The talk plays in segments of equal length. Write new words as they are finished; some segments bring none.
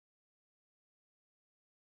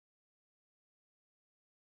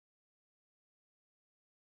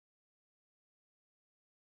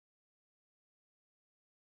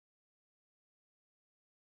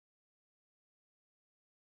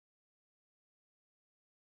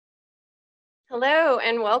Hello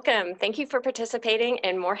and welcome. Thank you for participating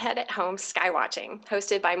in Morehead at Home Skywatching,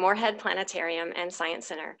 hosted by Morehead Planetarium and Science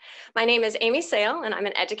Center. My name is Amy Sale, and I'm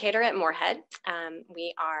an educator at Morehead.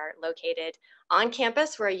 We are located on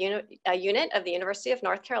campus. We're a unit of the University of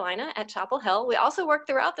North Carolina at Chapel Hill. We also work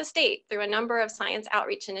throughout the state through a number of science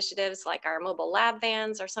outreach initiatives like our mobile lab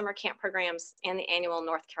vans, our summer camp programs, and the annual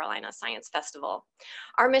North Carolina Science Festival.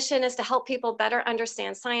 Our mission is to help people better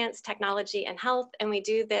understand science, technology, and health, and we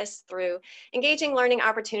do this through engaging learning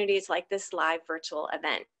opportunities like this live virtual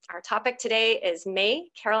event. Our topic today is May,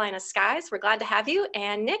 Carolina Skies. We're glad to have you,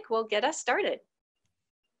 and Nick will get us started.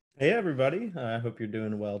 Hey everybody, I hope you're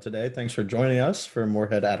doing well today. Thanks for joining us for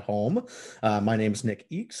Morehead at Home. My name is Nick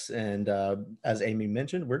Eeks, and as Amy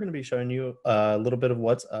mentioned, we're going to be showing you a little bit of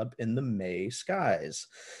what's up in the May skies.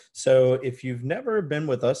 So if you've never been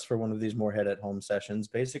with us for one of these Morehead at Home sessions,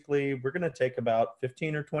 basically we're going to take about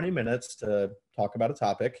 15 or 20 minutes to talk about a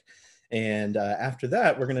topic. And after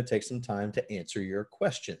that, we're going to take some time to answer your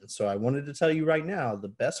questions. So I wanted to tell you right now, the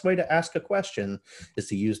best way to ask a question is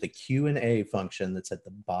to use the Q&A function that's at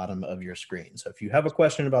the bottom of your screen. So if you have a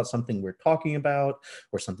question about something we're talking about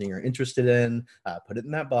or something you're interested in, put it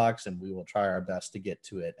in that box and we will try our best to get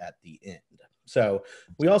to it at the end. So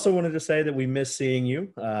we also wanted to say that we miss seeing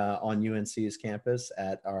you on UNC's campus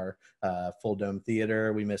at our Full Dome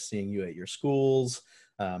Theater. We miss seeing you at your schools.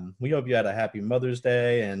 We hope you had a happy Mother's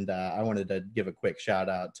Day, and I wanted to give a quick shout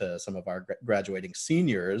out to some of our graduating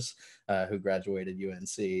seniors who graduated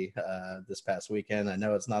UNC this past weekend. I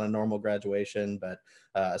know it's not a normal graduation, but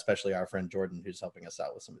especially our friend Jordan, who's helping us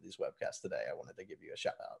out with some of these webcasts today, I wanted to give you a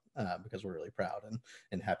shout out because we're really proud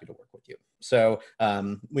and happy to work with you. So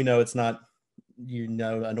we know it's not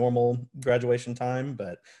a normal graduation time,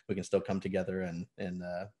 but we can still come together and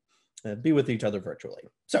be with each other virtually.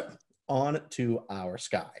 So on to our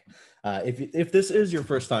sky. If this is your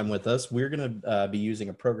first time with us, we're going to be using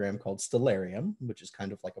a program called Stellarium, which is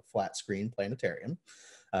kind of like a flat screen planetarium,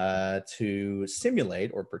 to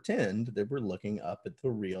simulate or pretend that we're looking up at the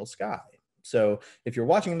real sky. So if you're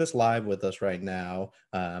watching this live with us right now,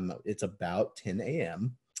 it's about 10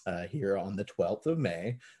 a.m. Here on the 12th of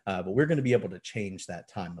May, but we're going to be able to change that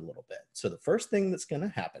time a little bit. So the first thing that's going to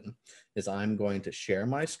happen is I'm going to share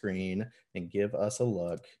my screen and give us a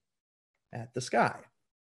look at the sky.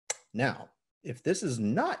 Now, if this is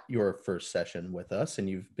not your first session with us and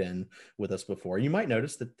you've been with us before, you might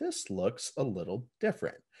notice that this looks a little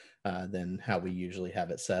different than how we usually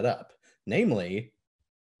have it set up. Namely,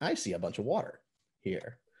 I see a bunch of water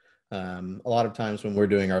here. A lot of times when we're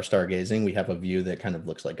doing our stargazing, we have a view that kind of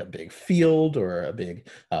looks like a big field or a big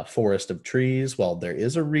forest of trees. Well, there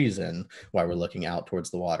is a reason why we're looking out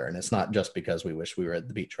towards the water, and it's not just because we wish we were at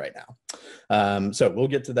the beach right now. So we'll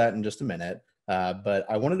get to that in just a minute. But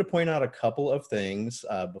I wanted to point out a couple of things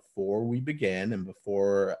before we begin and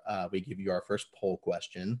before we give you our first poll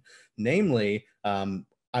question. Namely,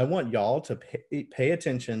 I want y'all to pay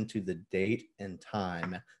attention to the date and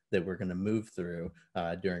time that we're going to move through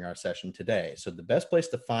during our session today. So the best place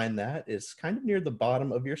to find that is kind of near the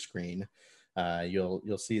bottom of your screen.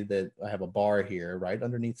 You'll see that I have a bar here right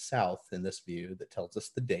underneath south in this view that tells us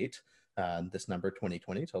the date. This number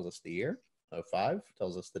 2020 tells us the year. 05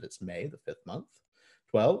 tells us that it's May, the 5th month.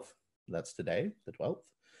 12, that's today, the 12th.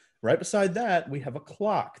 Right beside that, we have a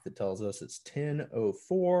clock that tells us it's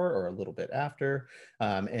 10:04 or a little bit after.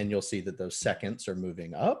 And you'll see that those seconds are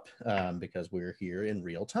moving up because we're here in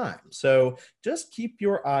real time. So just keep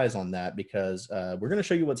your eyes on that because we're going to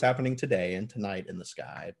show you what's happening today and tonight in the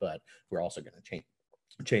sky, but we're also going to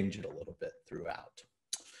change it a little bit throughout.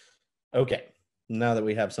 Okay. Now that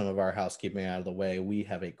we have some of our housekeeping out of the way, we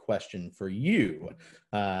have a question for you.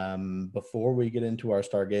 Before we get into our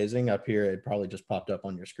stargazing up here, it probably just popped up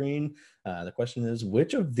on your screen. The question is,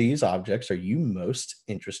 which of these objects are you most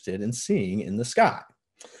interested in seeing in the sky?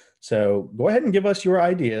 So go ahead and give us your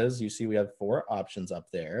ideas. You see we have 4 options up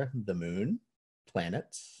there: the moon,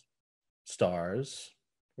 planets, stars,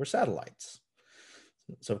 or satellites.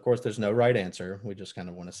 So of course, there's no right answer. We just kind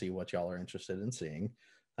of want to see what y'all are interested in seeing.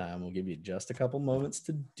 We'll give you just a couple moments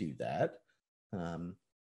to do that.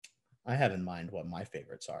 I have in mind what my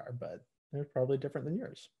favorites are, but they're probably different than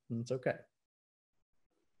yours, and it's okay.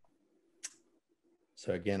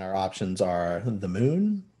 So again, our options are the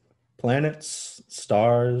moon, planets,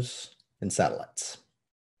 stars, and satellites.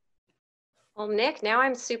 Well, Nick, now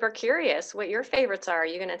I'm super curious what your favorites are. Are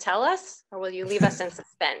you going to tell us, or will you leave us in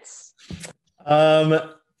suspense?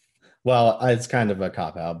 Well, it's kind of a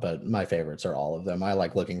cop-out, but my favorites are all of them. I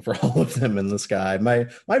like looking for all of them in the sky. My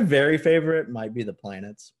very favorite might be the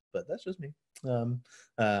planets, but that's just me.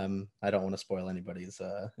 I don't want to spoil anybody's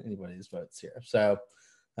votes here. So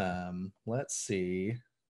Let's see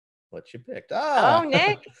what you picked. Oh, Ah,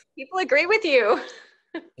 Nick, people agree with you.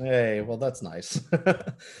 hey, well, that's nice.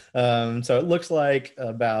 So it looks like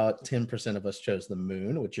about 10% of us chose the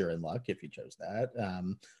moon, which you're in luck if you chose that.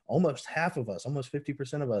 Almost half of us, almost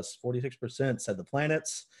 50% of us, 46% said the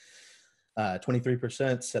planets,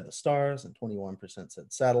 23% said the stars, and 21%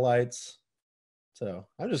 said satellites. So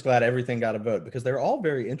I'm just glad everything got a vote because they're all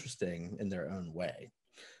very interesting in their own way.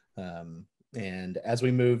 And as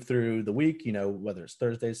we move through the week, whether it's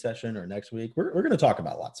Thursday's session or next week, we're going to talk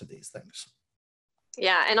about lots of these things.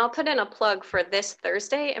 Yeah, and I'll put in a plug for this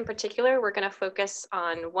Thursday in particular. We're going to focus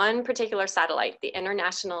on one particular satellite, the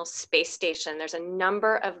International Space Station. There's a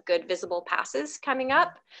number of good visible passes coming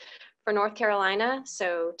up for North Carolina.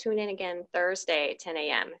 So tune in again Thursday, 10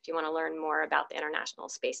 a.m. if you want to learn more about the International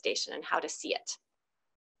Space Station and how to see it.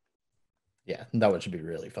 Yeah, that one should be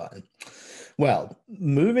really fun. Well,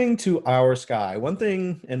 moving to our sky, one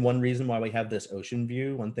thing and one reason why we have this ocean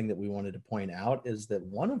view, one thing that we wanted to point out is that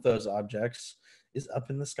one of those objects is up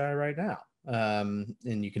in the sky right now. And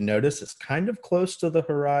you can notice it's kind of close to the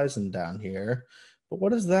horizon down here. But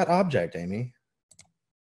what is that object, Amy?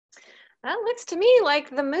 That looks to me like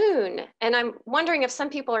the moon. And I'm wondering if some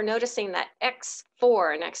people are noticing that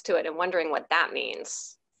X4 next to it and wondering what that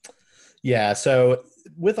means. Yeah, so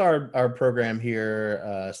with our program here,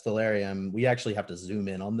 Stellarium, we actually have to zoom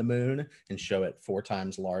in on the moon and show it 4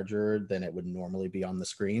 times larger than it would normally be on the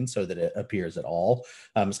screen so that it appears at all.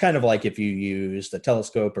 It's kind of like if you used a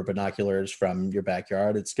telescope or binoculars from your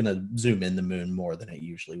backyard, it's going to zoom in the moon more than it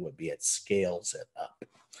usually would be. It scales it up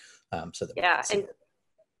so that we can see it.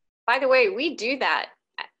 By the way, we do that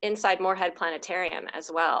inside Morehead Planetarium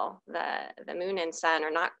as well. The moon and sun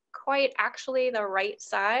are not quite actually the right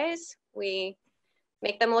size. We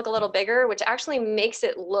make them look a little bigger, which actually makes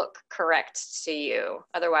it look correct to you.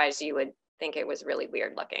 Otherwise, you would think it was really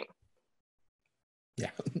weird looking. Yeah.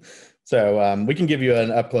 So we can give you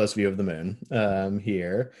an up-close view of the moon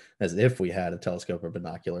here, as if we had a telescope or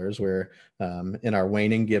binoculars. We're in our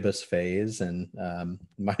waning gibbous phase, and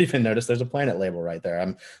you might even notice there's a planet label right there.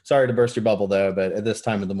 I'm sorry to burst your bubble, though, but at this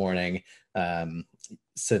time of the morning,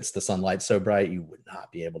 since the sunlight's so bright, you would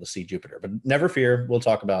not be able to see Jupiter. But never fear, we'll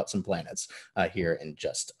talk about some planets here in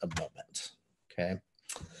just a moment. Okay.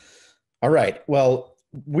 All right. Well,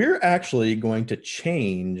 we're actually going to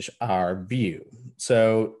change our view.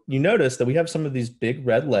 So you notice that we have some of these big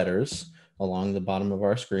red letters along the bottom of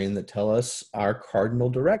our screen that tell us our cardinal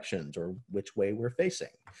directions or which way we're facing.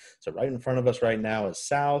 So right in front of us right now is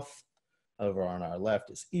south. Over on our left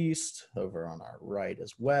is east. Over on our right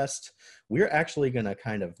is west. We're actually going to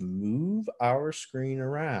kind of move our screen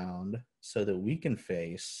around so that we can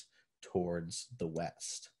face towards the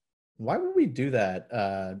west. Why would we do that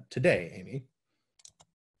today, Amy?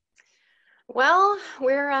 Well,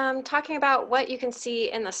 we're talking about what you can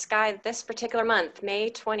see in the sky this particular month, May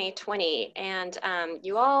 2020. And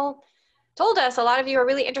you all told us, a lot of you are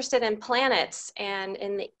really interested in planets. And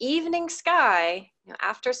in the evening sky,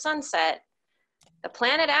 after sunset, the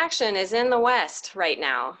planet action is in the west right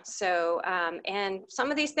now. So, and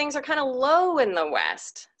some of these things are kind of low in the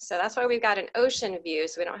west. So that's why we've got an ocean view,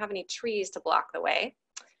 so we don't have any trees to block the way.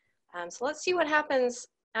 So let's see what happens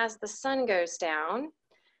as the sun goes down.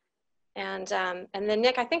 And then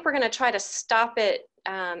Nick, I think we're going to try to stop it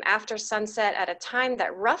after sunset at a time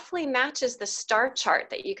that roughly matches the star chart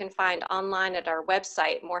that you can find online at our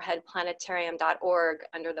website, moreheadplanetarium.org,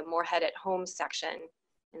 under the Morehead at Home section.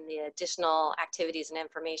 In the additional activities and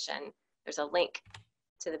information, there's a link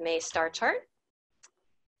to the May star chart.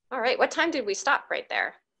 All right, what time did we stop right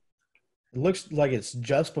there? It looks like it's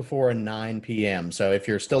just before 9 p.m. So if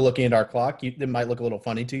you're still looking at our clock, it might look a little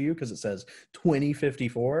funny to you because it says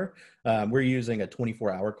 2054. We're using a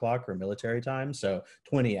 24-hour clock or military time. So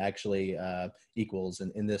 20 actually equals,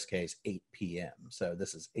 in this case, 8 p.m. So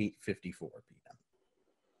this is 8:54 p.m.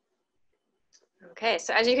 Okay,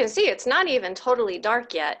 so as you can see, it's not even totally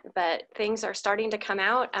dark yet, but things are starting to come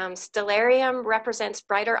out. Stellarium represents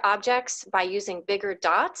brighter objects by using bigger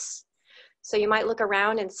dots. So you might look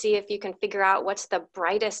around and see if you can figure out what's the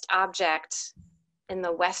brightest object in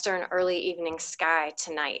the western early evening sky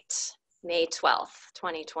tonight, May 12th,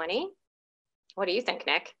 2020. What do you think,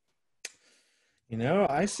 Nick?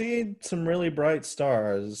 I see some really bright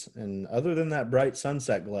stars, and other than that bright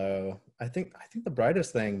sunset glow, I think the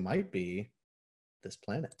brightest thing might be this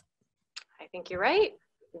planet. I think you're right.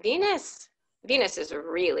 Venus. Venus is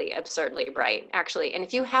really absurdly bright, actually. And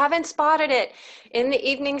if you haven't spotted it in the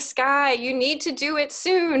evening sky, you need to do it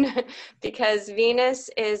soon because Venus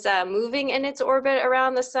is moving in its orbit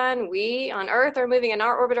around the sun. We on Earth are moving in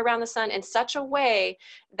our orbit around the sun in such a way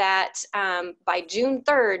that by June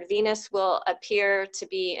 3rd, Venus will appear to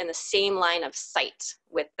be in the same line of sight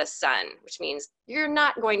with the sun, which means you're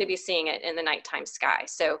not going to be seeing it in the nighttime sky.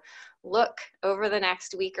 So look over the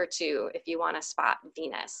next week or two if you want to spot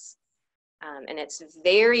Venus. And it's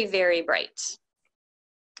very, very bright,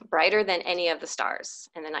 brighter than any of the stars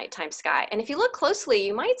in the nighttime sky. And if you look closely,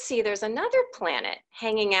 you might see there's another planet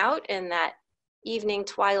hanging out in that evening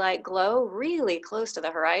twilight glow, really close to the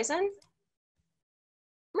horizon.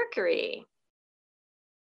 Mercury.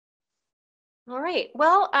 All right,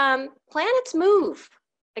 well, planets move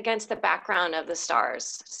against the background of the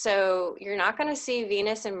stars. So you're not gonna see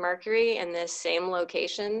Venus and Mercury in these same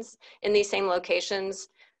locations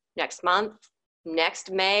next month,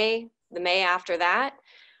 next May, the May after that.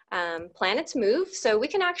 Planets move, so we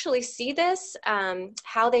can actually see this,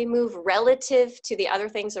 how they move relative to the other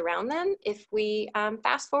things around them if we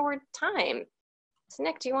fast forward time. So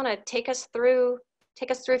Nick, do you wanna take us through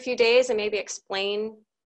a few days and maybe explain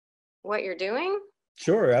what you're doing?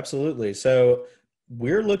 Sure, absolutely. So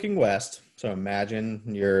we're looking west. So imagine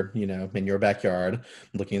you're, in your backyard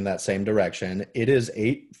looking in that same direction. It is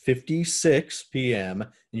 8:56 p.m.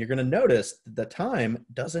 and you're going to notice that the time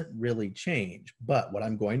doesn't really change. But what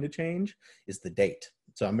I'm going to change is the date.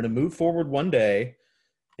 So I'm going to move forward one day,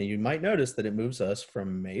 and you might notice that it moves us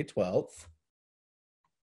from May 12th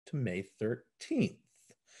to May 13th.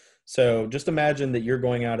 So just imagine that you're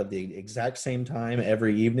going out at the exact same time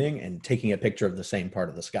every evening and taking a picture of the same part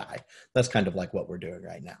of the sky. That's kind of like what we're doing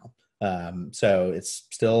right now. So it's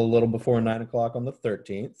still a little before 9 o'clock on the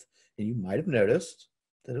 13th. And you might have noticed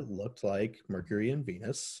that it looked like Mercury and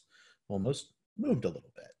Venus almost moved a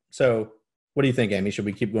little bit. So what do you think, Amy? Should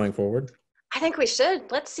we keep going forward? I think we should.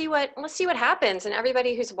 Let's see what happens. And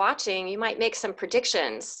everybody who's watching, you might make some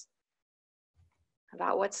predictions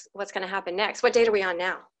about what's going to happen next. What date are we on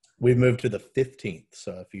now? We've moved to the 15th,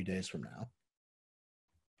 so a few days from now.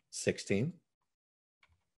 16th,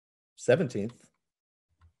 17th,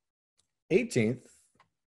 18th,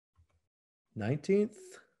 19th.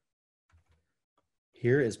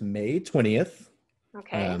 Here is May 20th.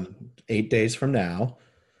 Okay. 8 days from now.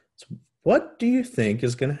 So what do you think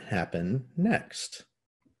is going to happen next?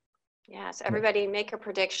 Yeah, so everybody make a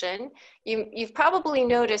prediction. You've probably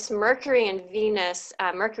noticed Mercury and Venus.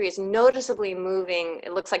 Mercury is noticeably moving.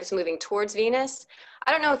 It looks like it's moving towards Venus.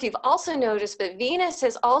 I don't know if you've also noticed, but Venus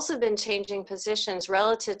has also been changing positions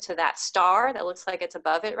relative to that star that looks like it's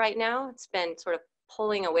above it right now. It's been sort of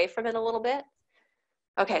pulling away from it a little bit.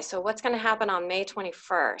 Okay, so what's going to happen on May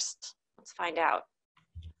 21st? Let's find out.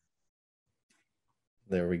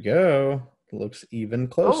 There we go. Looks even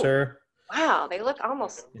closer. Oh, wow, they look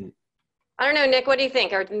almost... I don't know, Nick, what do you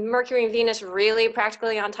think? Are Mercury and Venus really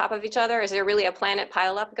practically on top of each other? Is there really a planet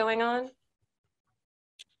pileup going on?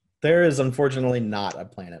 There is unfortunately not a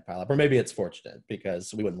planet pileup, or maybe it's fortunate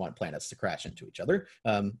because we wouldn't want planets to crash into each other.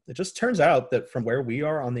 It just turns out that from where we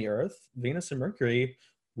are on the Earth, Venus and Mercury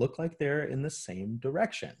look like they're in the same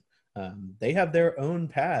direction. They have their own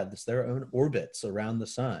paths, their own orbits around the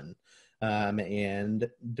sun. And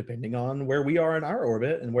depending on where we are in our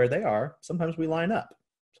orbit and where they are, sometimes we line up.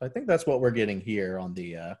 So I think that's what we're getting here on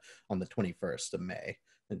the 21st of May.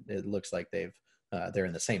 It looks like they're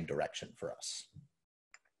in the same direction for us.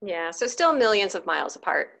 Yeah, so still millions of miles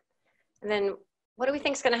apart. And then what do we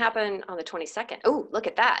think is going to happen on the 22nd? Oh, look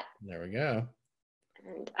at that. There we go.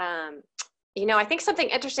 And, I think something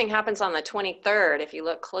interesting happens on the 23rd if you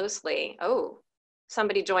look closely. Oh,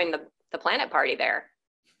 somebody joined the planet party there.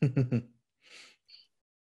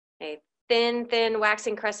 A thin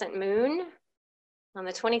waxing crescent moon on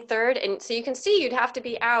the 23rd. And so you can see you'd have to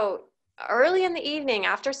be out early in the evening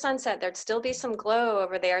after sunset. There'd still be some glow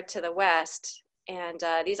over there to the west. And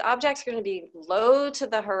these objects are going to be low to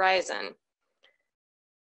the horizon.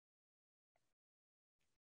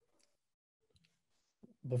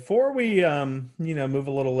 Before we, move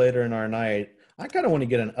a little later in our night, I kind of want to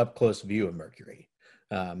get an up-close view of Mercury.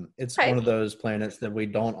 It's Right. one of those planets that we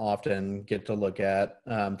don't often get to look at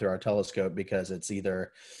through our telescope because it's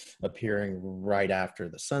either appearing right after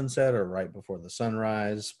the sunset or right before the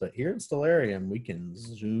sunrise. But here at Stellarium, we can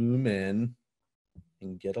zoom in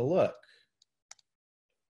and get a look.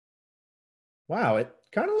 Wow, it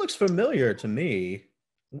kind of looks familiar to me.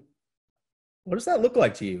 What does that look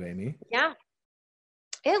like to you, Amy? Yeah,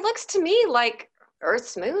 it looks to me like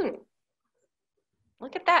Earth's moon.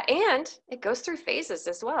 Look at that. And it goes through phases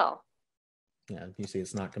as well. Yeah, you see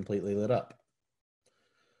it's not completely lit up.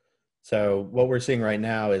 So what we're seeing right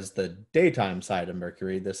now is the daytime side of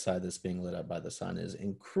Mercury. This side that's being lit up by the sun is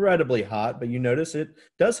incredibly hot, but you notice it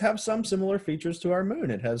does have some similar features to our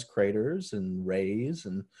moon. It has craters and rays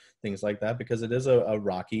and things like that because it is a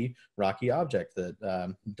rocky object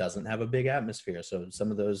that doesn't have a big atmosphere. So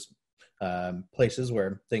some of those places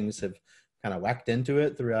where things have kind of whacked into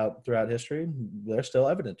it throughout history, they're still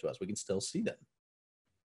evident to us. We can still see them.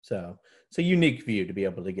 So it's a unique view to be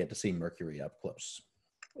able to get to see Mercury up close.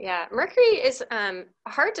 Yeah, Mercury is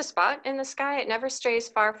hard to spot in the sky. It never strays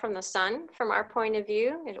far from the sun from our point of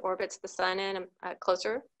view. It orbits the sun in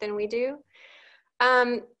closer than we do.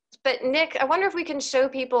 But Nick, I wonder if we can show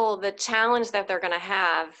people the challenge that they're going to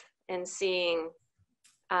have in seeing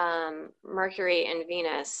Mercury and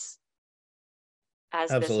Venus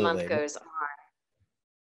as this month Absolutely. goes on.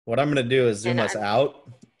 What I'm going to do is zoom And us out.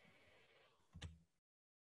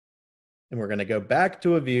 And we're going to go back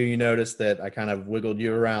to a view. You notice that I kind of wiggled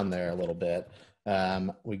you around there a little bit.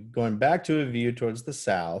 We're going back to a view towards the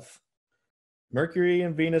south. Mercury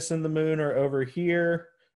and Venus and the moon are over here.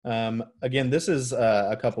 Again, this is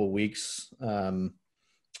a couple weeks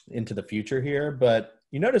into the future here, but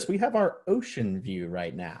you notice we have our ocean view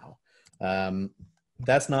right now.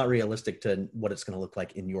 That's not realistic to what it's going to look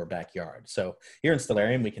like in your backyard. So here in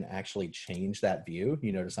Stellarium, we can actually change that view.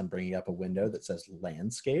 You notice I'm bringing up a window that says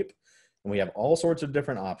landscape, and we have all sorts of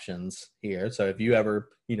different options here. So if you ever,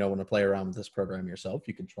 want to play around with this program yourself,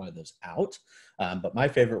 you can try those out. But my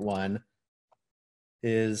favorite one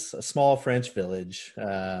is a small French village,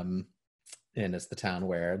 and it's the town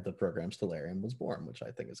where the program Stellarium was born, which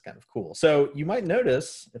I think is kind of cool. So you might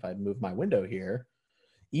notice, if I move my window here,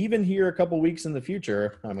 even here a couple weeks in the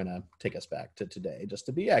future, I'm going to take us back to today just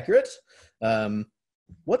to be accurate.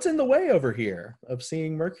 What's in the way over here of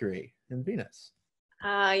seeing Mercury and Venus?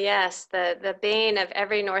 yes, the bane of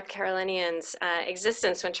every North Carolinian's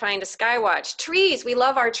existence when trying to skywatch. Trees, we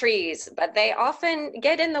love our trees, but they often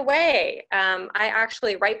get in the way. I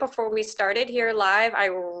actually, right before we started here live, I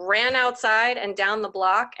ran outside and down the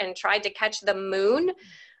block and tried to catch the moon,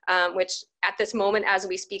 which at this moment as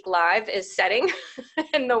we speak live is setting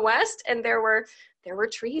in the west, and there were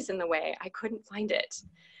trees in the way. I couldn't find it.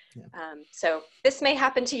 Yeah. So this may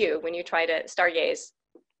happen to you when you try to stargaze.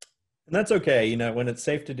 And that's okay, when it's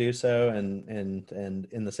safe to do so and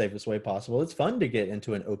in the safest way possible. It's fun to get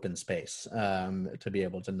into an open space to be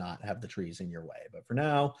able to not have the trees in your way. But for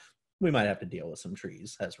now, we might have to deal with some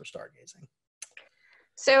trees as we're stargazing.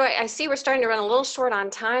 So I see we're starting to run a little short on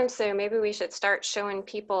time, so maybe we should start showing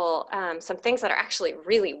people some things that are actually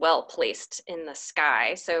really well placed in the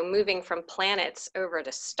sky. So moving from planets over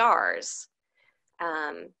to stars.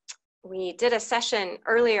 We did a session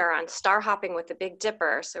earlier on star hopping with the Big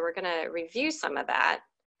Dipper, so we're going to review some of that.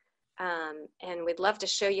 And we'd love to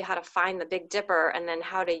show you how to find the Big Dipper and then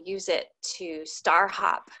how to use it to star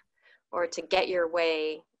hop or to get your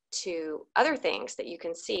way to other things that you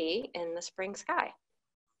can see in the spring sky.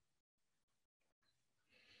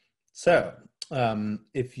 So,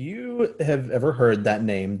 if you have ever heard that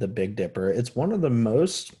name, the Big Dipper, it's one of the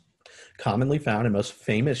most commonly found and most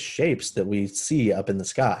famous shapes that we see up in the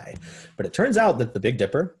sky. But it turns out that the Big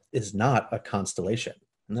Dipper is not a constellation.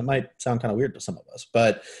 And that might sound kind of weird to some of us,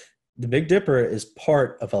 but the Big Dipper is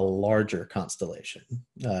part of a larger constellation.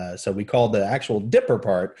 So we call the actual Dipper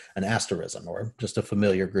part an asterism, or just a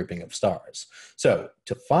familiar grouping of stars. So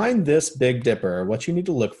to find this Big Dipper, what you need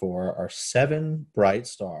to look for are 7 bright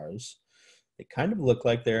stars. They kind of look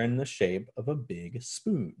like they're in the shape of a big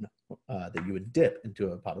spoon that you would dip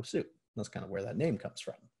into a pot of soup. That's kind of where that name comes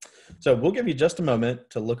from. So we'll give you just a moment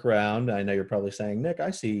to look around. I know you're probably saying, Nick,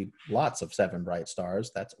 I see lots of 7 bright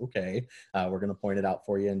stars. That's okay. We're going to point it out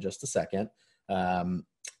for you in just a second.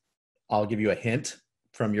 I'll give you a hint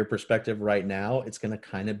from your perspective right now. It's going to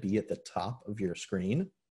kind of be at the top of your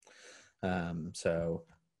screen. So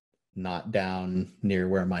not down near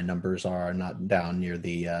where my numbers are, not down near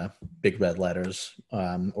the big red letters,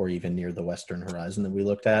 or even near the western horizon that we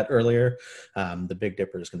looked at earlier. The Big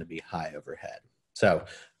Dipper is going to be high overhead. So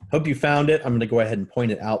hope you found it. I'm going to go ahead and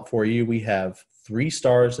point it out for you. We have 3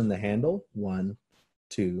 stars in the handle, 1,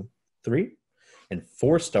 2, 3, and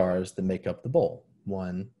 4 stars that make up the bowl,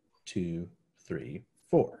 1, 2, 3,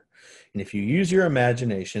 4. And if you use your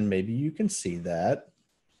imagination, maybe you can see that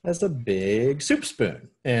as a big soup spoon.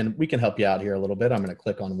 And we can help you out here a little bit. I'm going to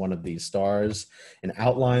click on one of these stars and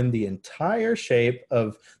outline the entire shape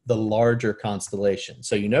of the larger constellation.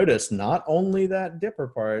 So you notice not only that Dipper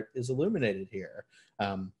part is illuminated here,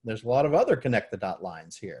 there's a lot of other connect the dot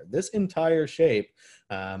lines here. This entire shape,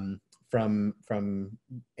 from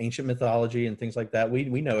ancient mythology and things like that,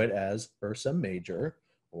 we know it as Ursa Major,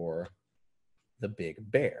 or the Big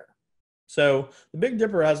Bear. So the Big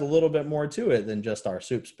Dipper has a little bit more to it than just our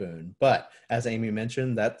soup spoon. But as Amy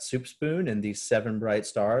mentioned, that soup spoon and these 7 bright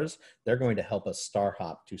stars, they're going to help us star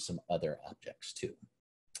hop to some other objects too.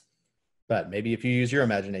 But maybe if you use your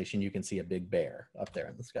imagination, you can see a big bear up there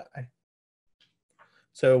in the sky.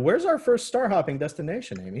 So where's our first star hopping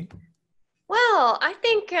destination, Amy? Well, I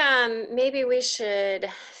think maybe we should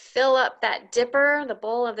fill up that dipper, the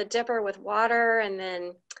bowl of the dipper with water, and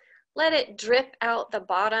then let it drip out the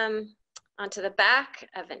bottom onto the back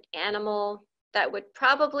of an animal that would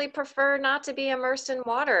probably prefer not to be immersed in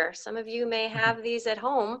water. Some of you may have these at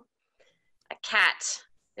home. A cat.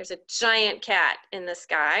 There's a giant cat in the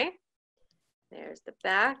sky. There's the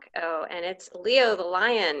back. Oh, and it's Leo the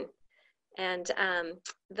lion. And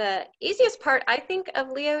the easiest part, I think, of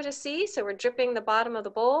Leo to see, so we're dripping the bottom of the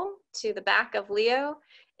bowl to the back of Leo,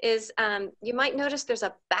 is you might notice there's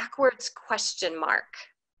a backwards question mark.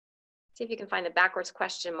 See if you can find the backwards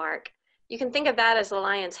question mark. You can think of that as the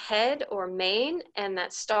lion's head or mane, and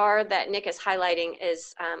that star that Nick is highlighting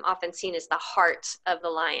is often seen as the heart of the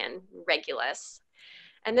lion, Regulus.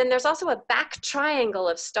 And then there's also a back triangle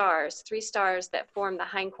of stars, 3 stars that form the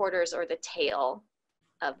hindquarters or the tail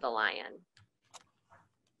of the lion.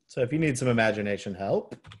 So if you need some imagination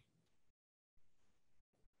help,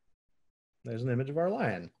 there's an image of our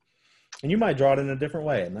lion. And you might draw it in a different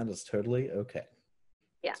way, and that is totally okay.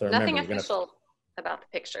 Yeah, so remember, nothing official about the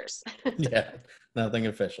pictures. Yeah, nothing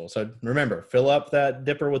official. So remember, fill up that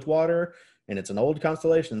dipper with water, and it's an old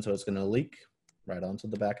constellation, so it's going to leak right onto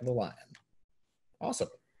the back of the lion. Awesome.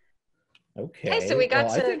 Okay, so we got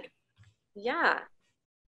well, I think... Yeah.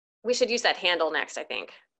 We should use that handle next, I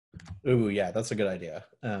think. Ooh, yeah, that's a good idea.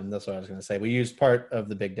 That's what I was going to say. We used part of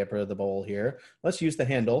the Big Dipper, the bowl here. Let's use the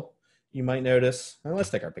handle. You might notice, and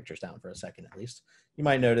let's take our pictures down for a second at least. You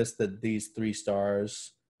might notice that these 3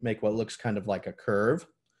 stars make what looks kind of like a curve.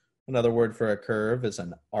 Another word for a curve is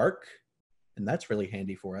an arc. And that's really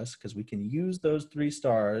handy for us because we can use those 3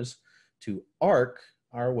 stars to arc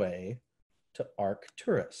our way to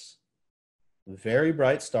Arcturus. Very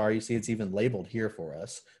bright star. You see it's even labeled here for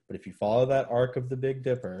us. But if you follow that arc of the Big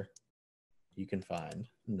Dipper, you can find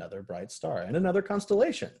another bright star and another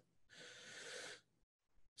constellation.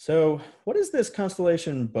 So what is this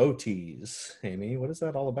constellation Bootes, Amy? What is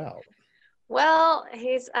that all about? Well,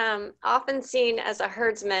 he's often seen as a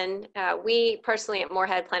herdsman. We personally at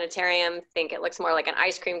Morehead Planetarium think it looks more like an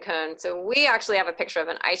ice cream cone. So we actually have a picture of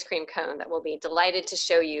an ice cream cone that we'll be delighted to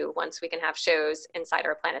show you once we can have shows inside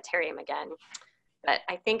our planetarium again. But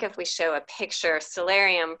I think if we show a picture,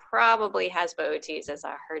 Stellarium probably has Bootes as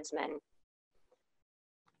a herdsman.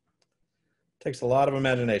 Takes a lot of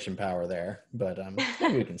imagination power there, but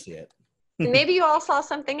maybe we can see it. Maybe you all saw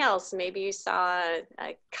something else. Maybe you saw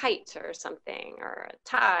a kite or something, or a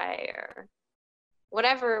tie, or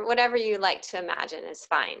whatever you like to imagine is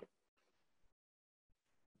fine.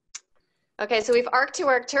 Okay, so we've arced to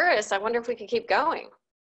Arcturus. I wonder if we could keep going.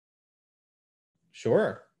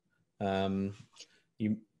 Sure.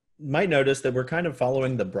 You might notice that we're kind of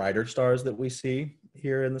following the brighter stars that we see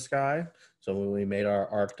here in the sky. So when we made our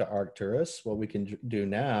arc to Arcturus, what we can do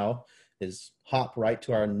now is hop right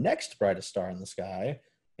to our next brightest star in the sky.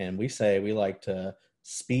 And we say we like to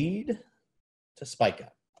speed to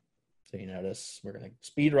Spica. So you notice we're going to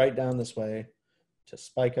speed right down this way to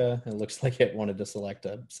Spica. It looks like it wanted to select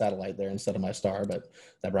a satellite there instead of my star, but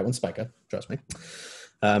that bright one's Spica, trust me.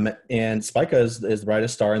 And Spica is the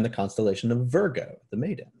brightest star in the constellation of Virgo, the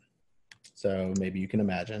maiden. So maybe you can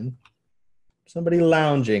imagine somebody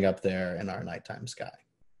lounging up there in our nighttime sky.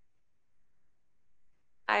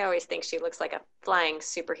 I always think she looks like a flying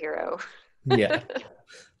superhero. Yeah,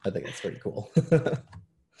 I think that's pretty cool.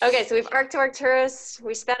 Okay, so we've arced to Arcturus.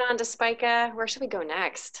 We sped on to Spica. Where should we go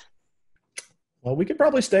next? Well, we could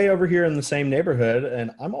probably stay over here in the same neighborhood.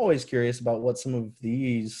 And I'm always curious about what some of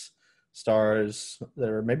these stars that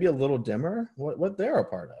are maybe a little dimmer, what they're a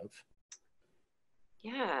part of.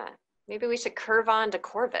 Yeah, maybe we should curve on to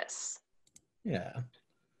Corvus. Yeah.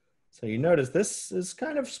 So you notice this is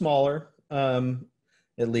kind of smaller,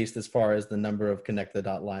 at least as far as the number of connect the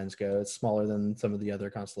dot lines go. It's smaller than some of the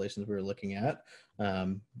other constellations we were looking at.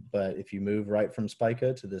 But if you move right from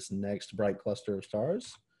Spica to this next bright cluster of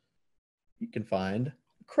stars, you can find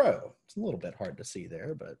a crow. It's a little bit hard to see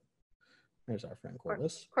there, but there's our friend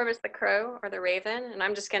Corvus. Corvus the crow or the raven. And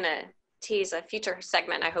I'm just going to tease a future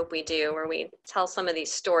segment I hope we do where we tell some of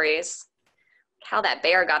these stories, how that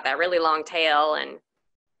bear got that really long tail and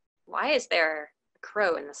why is there a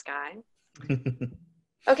crow in the sky?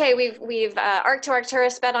 Okay, we've arced to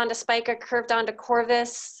Arcturus, sped on to Spica, curved on to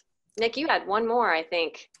Corvus. Nick, you had one more, I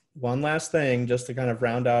think. one last thing, just to kind of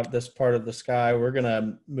round out this part of the sky, we're going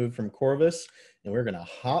to move from Corvus and we're going to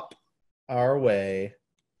hop our way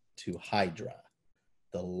to Hydra,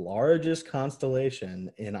 the largest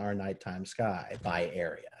constellation in our nighttime sky by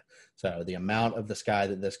area. So the amount of the sky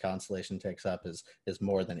that this constellation takes up is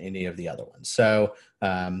more than any of the other ones. So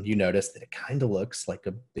you notice that it kind of looks like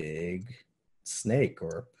a big snake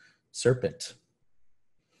or serpent.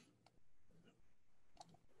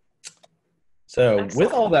 So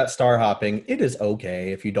with all that star hopping, it is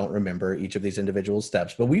okay if you don't remember each of these individual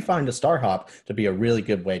steps, but we find a star hop to be a really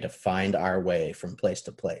good way to find our way from place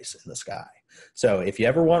to place in the sky. So if you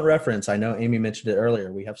ever want reference, I know Amy mentioned it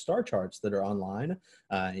earlier, we have star charts that are online,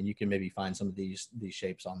 and you can maybe find some of these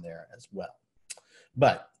shapes on there as well.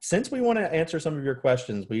 But since we want to answer some of your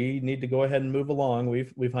questions, we need to go ahead and move along.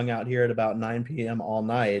 We've hung out here at about 9 p.m. all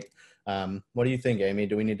night. What do you think, Amy?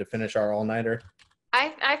 Do we need to finish our all-nighter?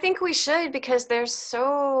 I think we should, because there's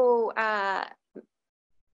so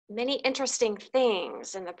many interesting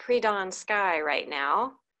things in the pre-dawn sky right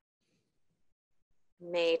now.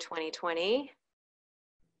 May 2020.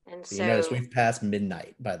 And so you notice we've passed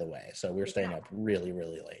midnight, by the way, so we're staying up really,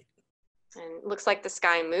 really late. And it looks like the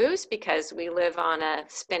sky moves because we live on a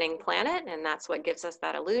spinning planet, and that's what gives us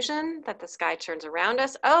that illusion that the sky turns around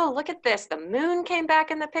us. Oh, look at this. The moon came back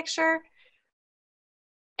in the picture.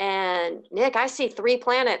 And Nick, I see 3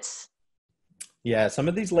 planets. Yeah, some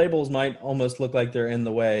of these labels might almost look like they're in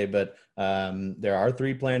the way, but there are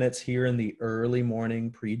 3 planets here in the early morning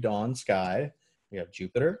pre-dawn sky. We have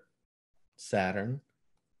Jupiter, Saturn,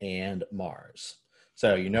 and Mars.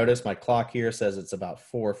 So you notice my clock here says it's about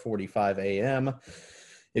 4:45 a.m.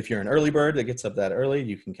 If you're an early bird that gets up that early,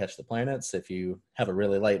 you can catch the planets. If you have a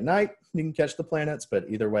really late night, you can catch the planets, but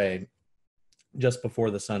either way, just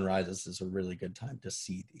before the sun rises is a really good time to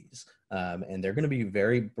see these. And they're going to be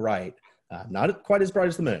very bright, not quite as bright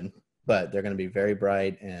as the moon, but they're going to be very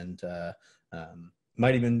bright, and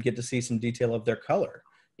might even get to see some detail of their color.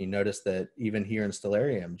 You notice that even here in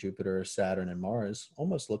Stellarium, Jupiter, Saturn, and Mars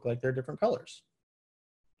almost look like they're different colors.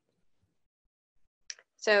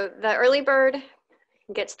 So the early bird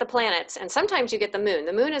gets the planets, and sometimes you get the moon.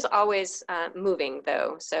 The moon is always moving,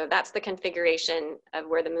 though, so that's the configuration of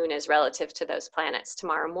where the moon is relative to those planets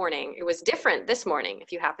tomorrow morning. It was different this morning.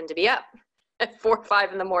 If you happen to be up at 4 or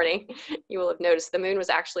 5 in the morning, you will have noticed the moon was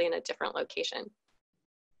actually in a different location.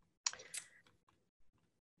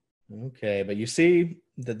 Okay, but you see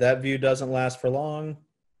that view doesn't last for long,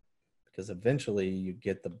 because eventually you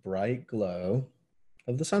get the bright glow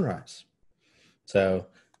of the sunrise. So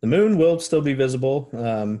the moon will still be visible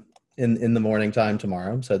in the morning time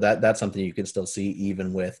tomorrow. So that's something you can still see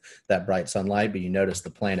even with that bright sunlight, but you notice the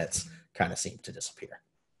planets kind of seem to disappear.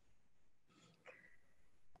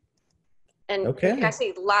 And okay. I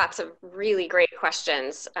see lots of really great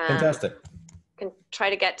questions. Fantastic. Can try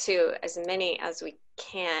to get to as many as we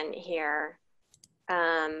can here.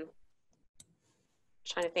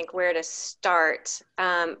 Trying to think where to start.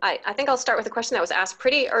 I think I'll start with a question that was asked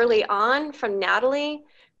pretty early on from Natalie.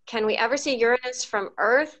 Can we ever see Uranus from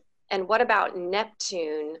Earth? And what about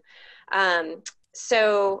Neptune?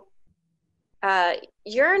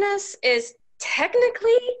 Uranus is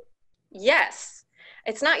technically, yes.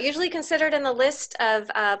 It's not usually considered in the list of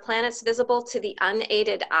planets visible to the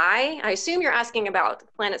unaided eye. I assume you're asking about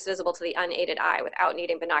planets visible to the unaided eye without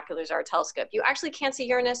needing binoculars or a telescope. You actually can't see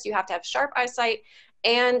Uranus. You have to have sharp eyesight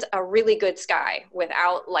and a really good sky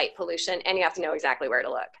without light pollution, and you have to know exactly where to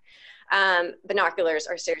look. Binoculars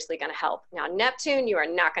are seriously going to help. Now, Neptune, you are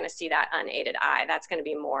not going to see that unaided eye. That's going to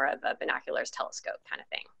be more of a binoculars telescope kind of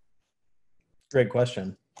thing. Great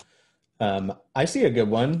question. I see a good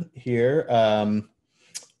one here.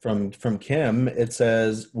 From Kim, it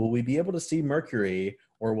says, will we be able to see Mercury,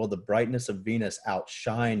 or will the brightness of Venus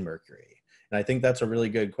outshine Mercury? And I think that's a really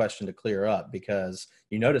good question to clear up, because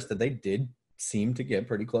you notice that they did seem to get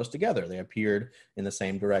pretty close together. They appeared in the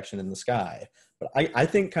same direction in the sky. But I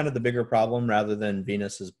think kind of the bigger problem, rather than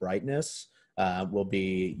Venus's brightness, will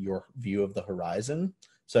be your view of the horizon.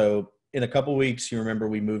 So in a couple weeks, you remember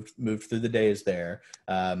we moved through the days there.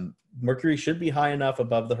 Mercury should be high enough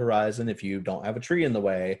above the horizon, if you don't have a tree in the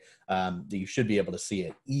way, that you should be able to see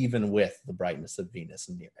it even with the brightness of Venus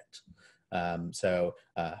near it.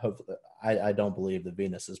 Hopefully, I don't believe that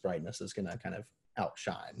Venus's brightness is going to kind of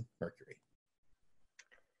outshine Mercury.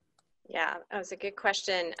 Yeah, that was a good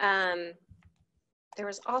question. There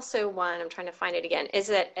was also one, I'm trying to find it again.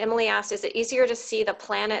 Emily asked, is it easier to see the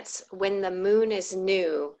planets when the moon is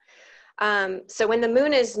new? So when the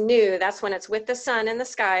moon is new, that's when it's with the sun in the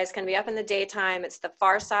sky. It's going to be up in the daytime. It's the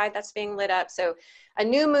far side that's being lit up. So a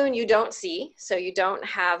new moon you don't see, so you don't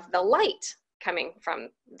have the light coming from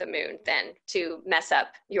the moon than to mess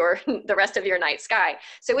up the rest of your night sky.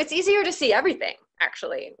 So it's easier to see everything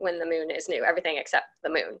actually when the moon is new, everything except the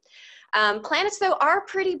moon. Planets though are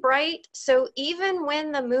pretty bright. So even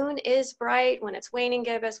when the moon is bright, when it's waning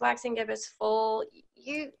gibbous, waxing gibbous, full,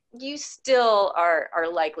 you still are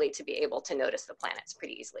likely to be able to notice the planets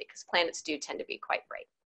pretty easily because planets do tend to be quite bright.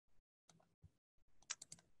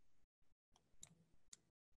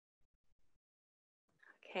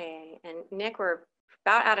 Okay, and Nick, we're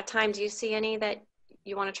about out of time. Do you see any that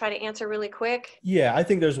you want to try to answer really quick? Yeah, I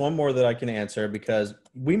think there's one more that I can answer because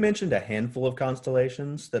we mentioned a handful of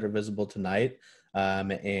constellations that are visible tonight,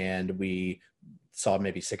 and we saw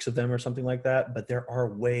maybe 6 of them or something like that, but there are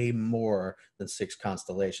way more than 6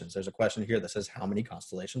 constellations. There's a question here that says, how many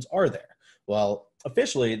constellations are there? Well,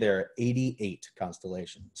 officially, there are 88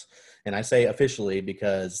 constellations. And I say officially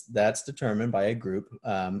because that's determined by a group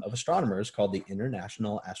of astronomers called the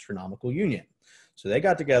International Astronomical Union. So they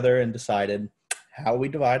got together and decided how we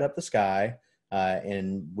divide up the sky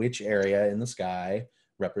and which area in the sky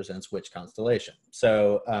represents which constellation.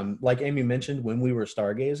 So like Amy mentioned, when we were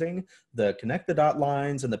stargazing, the connect the dot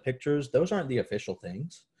lines and the pictures, those aren't the official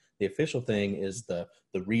things. The official thing is the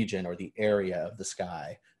region or the area of the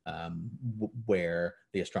sky where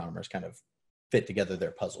the astronomers kind of fit together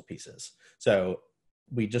their puzzle pieces. So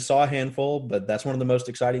we just saw a handful, but that's one of the most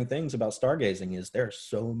exciting things about stargazing is there are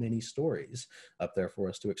so many stories up there for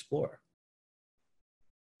us to explore.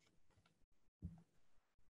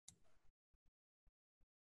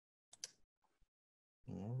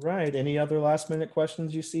 All right. Any other last minute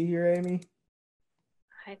questions you see here, Amy?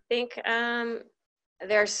 I think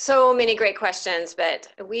there are so many great questions, but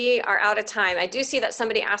we are out of time. I do see that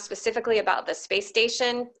somebody asked specifically about the space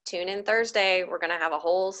station. Tune in Thursday. We're going to have a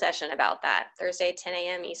whole session about that. Thursday, 10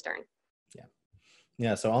 a.m. Eastern.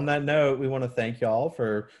 Yeah, so on that note, we want to thank y'all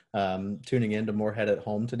for tuning in to Morehead at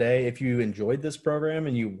Home today. If you enjoyed this program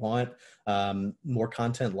and you want more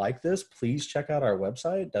content like this, please check out our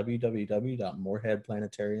website,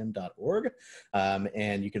 www.moreheadplanetarium.org.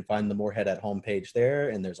 And you can find the Morehead at Home page there.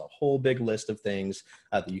 And there's a whole big list of things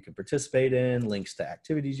that you can participate in, links to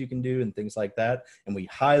activities you can do and things like that. And we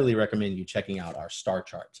highly recommend you checking out our star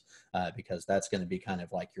chart because that's going to be kind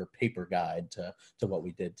of like your paper guide to what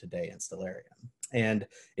we did today in Stellarium. And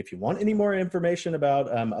if you want any more information about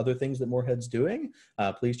other things that Morehead's doing,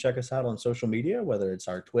 please check us out on social media, whether it's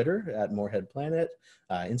our Twitter at Morehead Planet,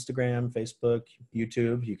 Instagram, Facebook,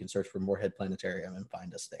 YouTube. You can search for Morehead Planetarium and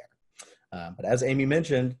find us there. But as Amy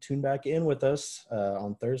mentioned, tune back in with us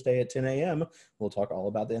on Thursday at 10 a.m. We'll talk all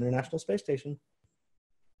about the International Space Station.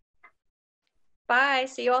 Bye.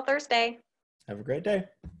 See you all Thursday. Have a great day.